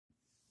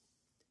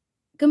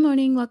Good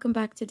morning. Welcome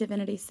back to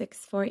Divinity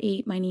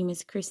 648. My name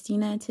is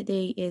Christina.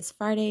 Today is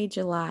Friday,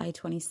 July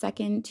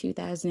 22nd,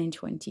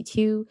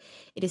 2022.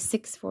 It is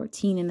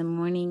 6:14 in the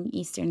morning,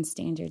 Eastern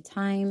Standard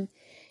Time.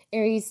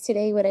 Aries,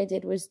 today what I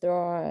did was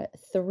draw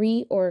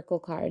 3 oracle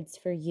cards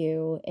for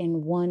you,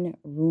 and 1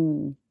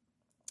 rune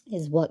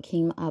is what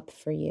came up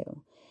for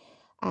you.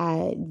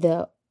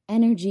 The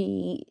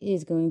energy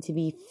is going to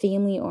be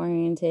family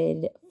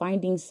oriented,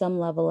 finding some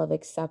level of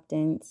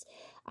acceptance,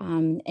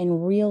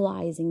 and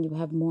realizing you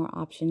have more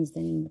options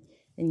than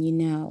you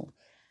know.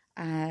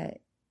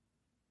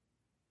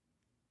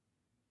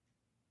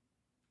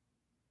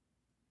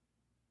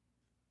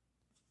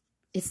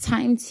 It's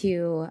time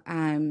to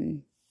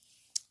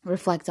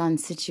reflect on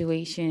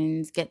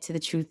situations, get to the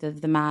truth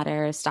of the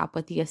matter, stop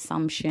with the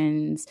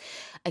assumptions,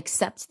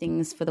 accept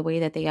things for the way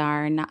that they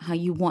are, not how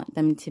you want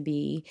them to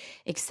be,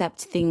 accept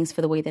things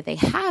for the way that they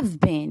have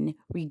been,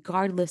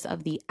 regardless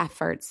of the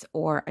efforts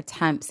or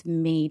attempts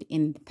made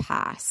in the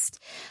past.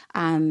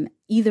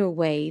 Either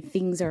way,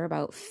 things are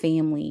about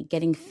family,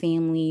 getting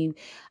family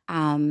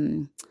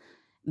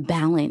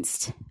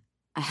balanced,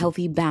 a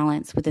healthy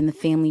balance within the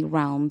family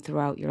realm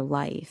throughout your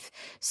life.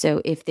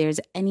 So if there's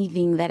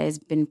anything that has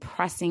been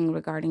pressing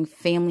regarding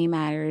family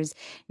matters,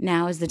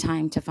 now is the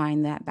time to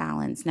find that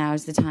balance. Now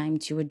is the time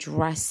to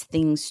address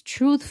things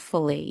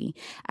truthfully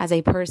as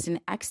a person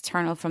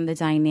external from the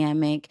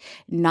dynamic,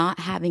 not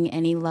having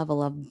any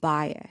level of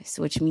bias,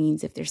 which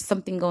means if there's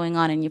something going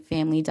on in your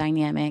family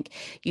dynamic,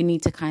 you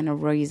need to kind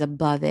of raise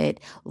above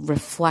it,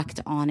 reflect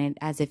on it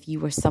as if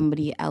you were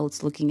somebody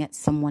else looking at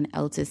someone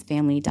else's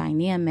family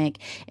dynamic,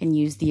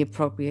 and use the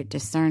appropriate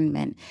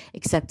discernment.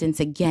 Acceptance,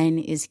 again,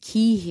 is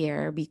key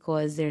here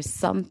because there's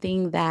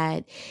something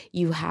that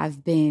you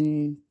have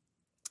been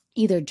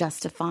either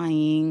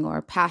justifying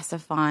or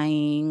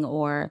pacifying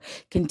or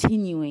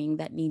continuing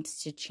that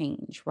needs to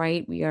change,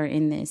 right? We are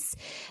in this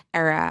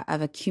era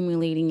of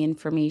accumulating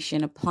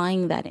information,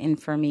 applying that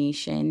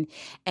information,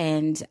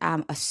 and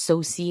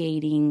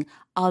associating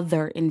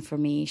other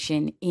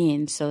information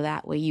in, so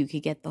that way you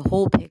could get the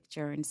whole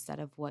picture instead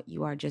of what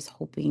you are just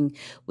hoping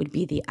would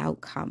be the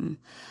outcome.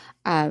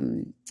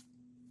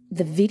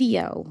 The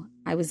video,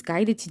 I was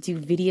guided to do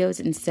videos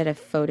instead of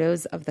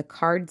photos of the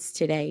cards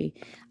today.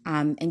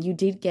 And you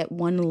did get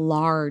one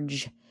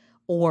large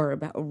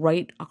orb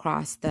right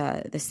across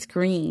the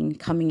screen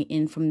coming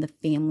in from the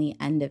family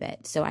end of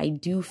it. So I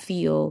do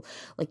feel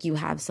like you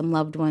have some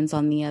loved ones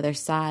on the other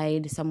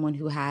side, someone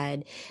who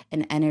had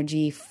an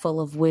energy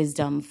full of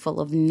wisdom, full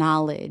of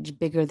knowledge,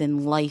 bigger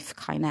than life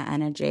kind of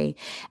energy.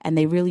 And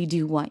they really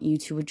do want you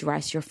to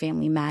address your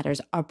family matters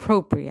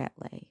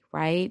appropriately,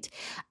 right?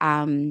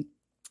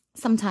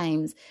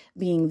 Sometimes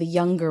being the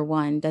younger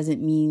one doesn't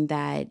mean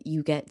that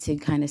you get to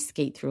kind of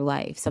skate through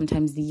life.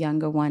 Sometimes the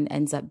younger one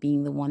ends up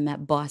being the one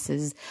that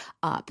bosses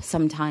up.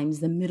 Sometimes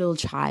the middle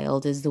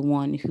child is the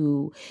one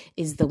who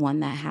is the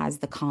one that has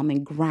the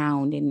common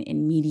ground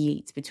and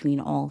mediates between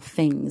all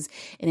things.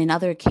 And in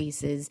other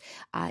cases,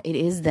 it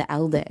is the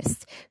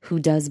eldest who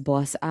does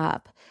boss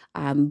up.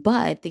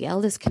 But the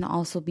eldest can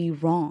also be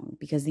wrong,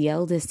 because the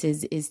eldest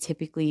is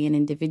typically an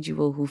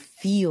individual who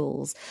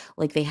feels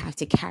like they have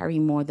to carry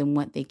more than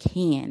what they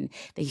can.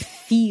 They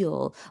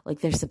feel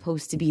like they're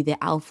supposed to be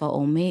the alpha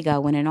omega,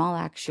 when in all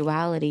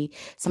actuality,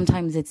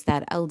 sometimes it's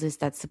that eldest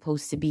that's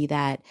supposed to be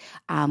that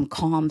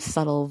calm,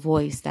 subtle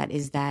voice that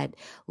is that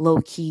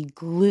low-key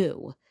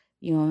glue.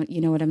 You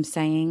know what I'm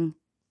saying?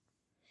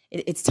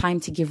 It's time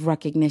to give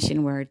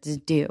recognition where it's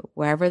due.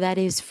 Wherever that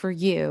is for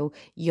you,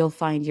 you'll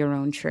find your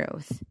own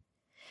truth.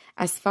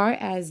 As far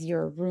as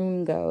your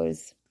rune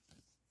goes,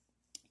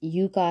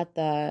 you got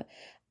the,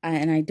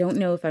 and I don't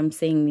know if I'm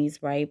saying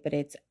these right, but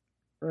it's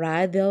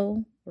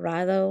Raido,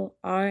 Raido.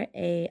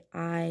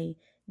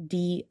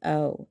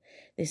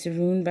 This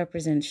rune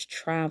represents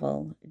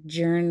travel,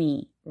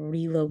 journey,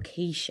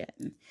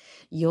 relocation.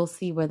 You'll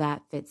see where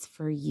that fits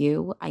for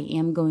you. I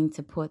am going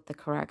to put the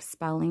correct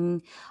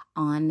spelling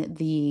on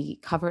the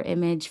cover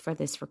image for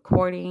this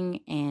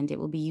recording, and it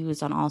will be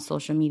used on all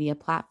social media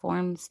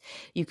platforms.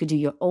 You could do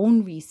your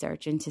own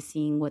research into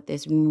seeing what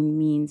this rune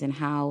means and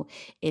how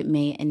it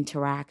may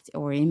interact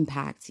or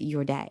impact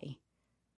your day.